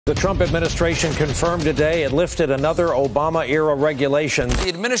The Trump administration confirmed today it lifted another Obama-era regulation. The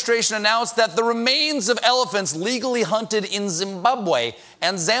administration announced that the remains of elephants legally hunted in Zimbabwe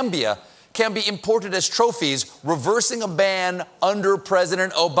and Zambia can be imported as trophies, reversing a ban under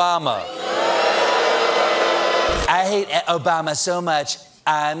President Obama. I hate Obama so much,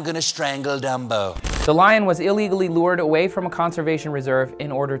 I'm gonna strangle Dumbo. The lion was illegally lured away from a conservation reserve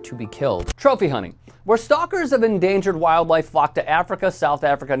in order to be killed. Trophy hunting, where stalkers of endangered wildlife flock to Africa, South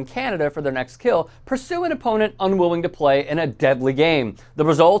Africa, and Canada for their next kill, pursue an opponent unwilling to play in a deadly game. The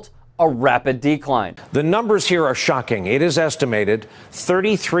result? A rapid decline. The numbers here are shocking. It is estimated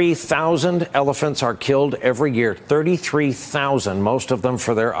 33,000 elephants are killed every year. 33,000, most of them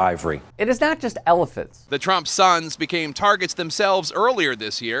for their ivory. It is not just elephants. The Trump sons became targets themselves earlier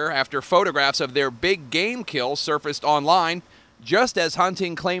this year after photographs of their big game kill surfaced online, just as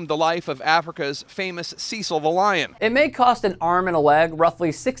hunting claimed the life of Africa's famous Cecil the lion. It may cost an arm and a leg,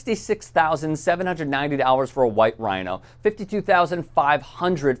 roughly $66,790 for a white rhino,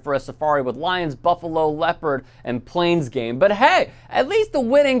 $52,500 for a safari with lions, buffalo, leopard, and plains game. But hey, at least the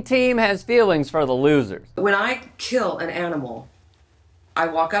winning team has feelings for the losers. When I kill an animal, I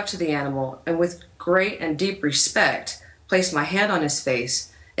walk up to the animal and with great and deep respect, place my hand on his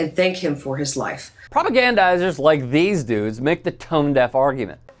face and thank him for his life. Propagandizers like these dudes make the tone-deaf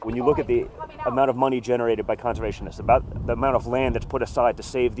argument. When you look at the amount of money generated by conservationists, about the amount of land that's put aside to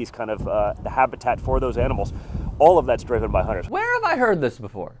save these kind of the habitat for those animals, all of that's driven by hunters. Where have I heard this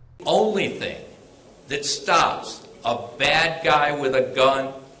before? Only thing that stops a bad guy with a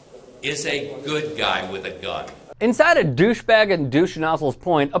gun is a good guy with a gun. Inside a douchebag and douche nozzle's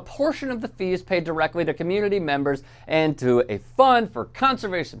point, a portion of the fee is paid directly to community members and to a fund for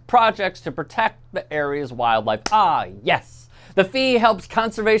conservation projects to protect the area's wildlife. Ah, yes. The fee helps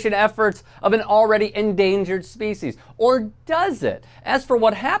conservation efforts of an already endangered species. Or does it? As for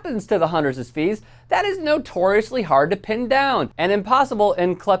what happens to the hunters' fees, that is notoriously hard to pin down and impossible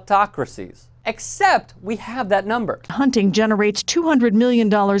in kleptocracies. Except we have that number. Hunting generates $200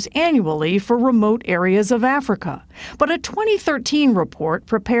 million annually for remote areas of Africa. But a 2013 report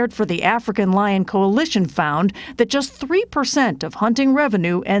prepared for the African Lion Coalition found that just 3% of hunting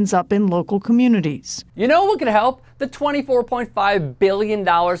revenue ends up in local communities. You know what could help? The $24.5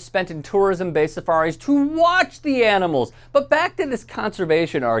 billion spent in tourism-based safaris to watch the animals. But back to this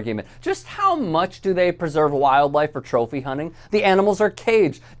conservation argument. Just how much do they preserve wildlife for trophy hunting? The animals are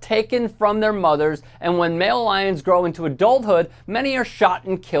caged, taken from their mothers, and when male lions grow into adulthood, many are shot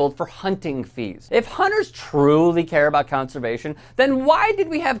and killed for hunting fees. If hunters truly care about conservation, then why did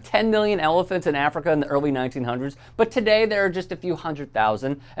we have 10 million elephants in Africa in the early 1900s, but today there are just a few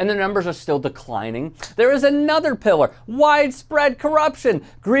 100,000, and the numbers are still declining? There is another pillar. Widespread corruption.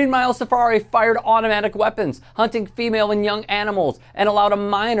 Green Mile Safari fired automatic weapons, hunting female and young animals, and allowed a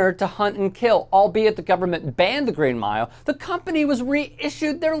minor to hunt and kill. Albeit the government banned the Green Mile, the company was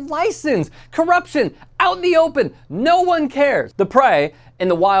reissued their license. Corruption out in the open. No one cares. The prey in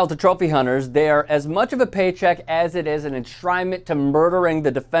the wild to trophy hunters, they are as much of a paycheck as it is an enshrinement to murdering the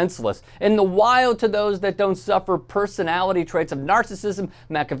defenseless. In the wild to those that don't suffer personality traits of narcissism,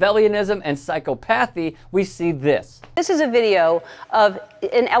 Machiavellianism, and psychopathy, we see this. This is a video of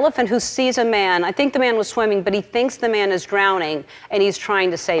an elephant who sees a man. I think the man was swimming, but he thinks the man is drowning, and he's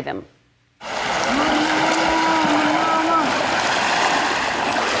trying to save him.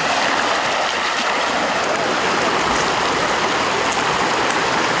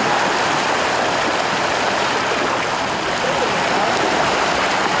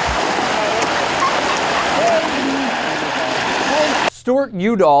 Stuart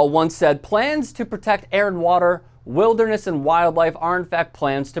Udall once said, "Plans to protect air and water, wilderness and wildlife are in fact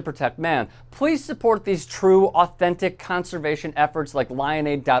plans to protect man." Please support these true, authentic conservation efforts like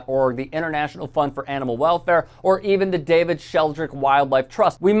LionAid.org, the International Fund for Animal Welfare, or even the David Sheldrick Wildlife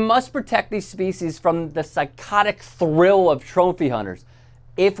Trust. We must protect these species from the psychotic thrill of trophy hunters.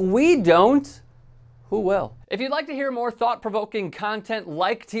 If we don't, who will? If you'd like to hear more thought-provoking content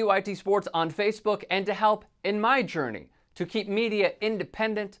like TYT Sports on Facebook and to help in my journey to keep media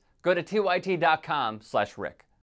independent, go to tyt.com/Rick.